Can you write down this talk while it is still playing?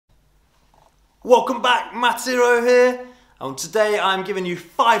Welcome back, Maths Hero here, and today I'm giving you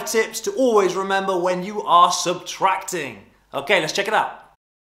 5 tips to always remember when you are subtracting. Okay, let's check it out.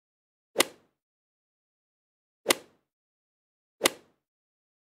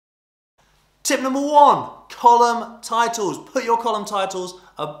 Tip number 1, column titles. Put your column titles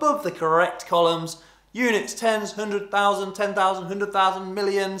above the correct columns. Units, tens, 100,000, 10,000, 100,000,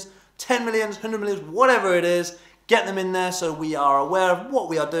 millions, 10 millions, 100 millions, whatever it is. Get them in there so we are aware of what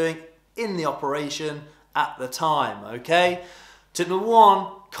we are doing in the operation at the time, okay? Tip number 1,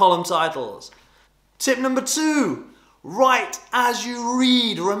 column titles. Tip number 2, write as you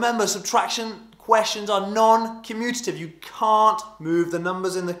read. Remember, subtraction questions are non-commutative. You can't move the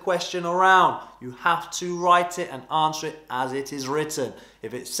numbers in the question around. You have to write it and answer it as it is written.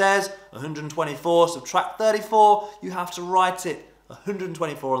 If it says 124, subtract 34, you have to write it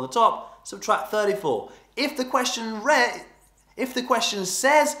 124 on the top, subtract 34. If the question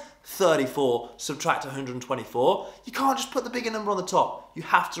says 34, subtract 124, you can't just put the bigger number on the top. You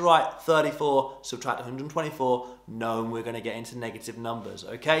have to write 34, subtract 124, knowing we're going to get into negative numbers.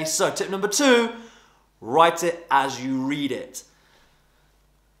 Okay, so tip number 2, write it as you read it.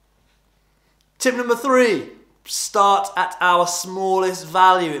 Tip number 3, start at our smallest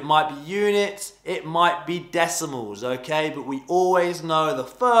value. It might be units, it might be decimals, okay? But we always know the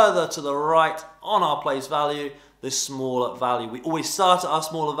further to the right on our place value, the smaller value. We always start at our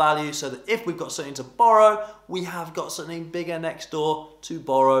smaller value so that if we've got something to borrow, we have got something bigger next door to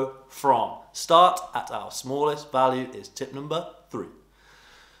borrow from. Start at our smallest value is tip number 3.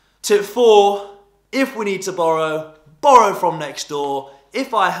 Tip 4, if we need to borrow, borrow from next door.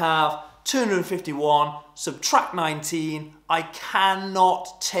 If I have 251, subtract 19, I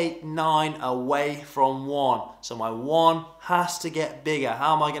cannot take 9 away from 1. So my 1 has to get bigger.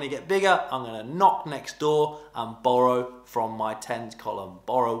 How am I going to get bigger? I'm going to knock next door and borrow from my tens column.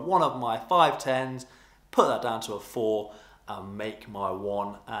 Borrow one of my 5 tens, put that down to a 4 and make my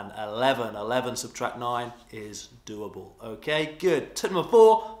 1 an 11. 11 subtract 9 is doable. Okay, good. Tip number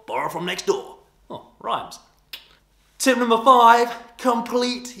 4, borrow from next door. Oh, rhymes. Tip number 5,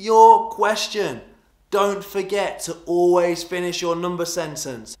 complete your question. Don't forget to always finish your number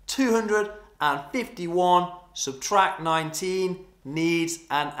sentence. 251 subtract 19 needs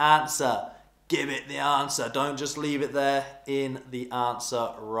an answer. Give it the answer. Don't just leave it there in the answer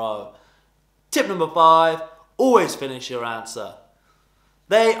row. Tip number 5, always finish your answer.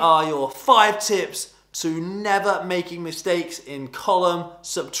 They are your 5 tips to never making mistakes in column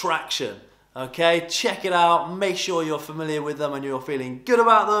subtraction. Okay, check it out, make sure you're familiar with them and you're feeling good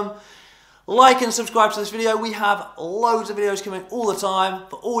about them. Like and subscribe to this video. We have loads of videos coming all the time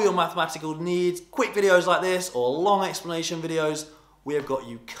for all your mathematical needs. Quick videos like this or long explanation videos, we have got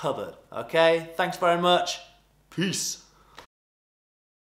you covered. Okay, thanks very much. Peace.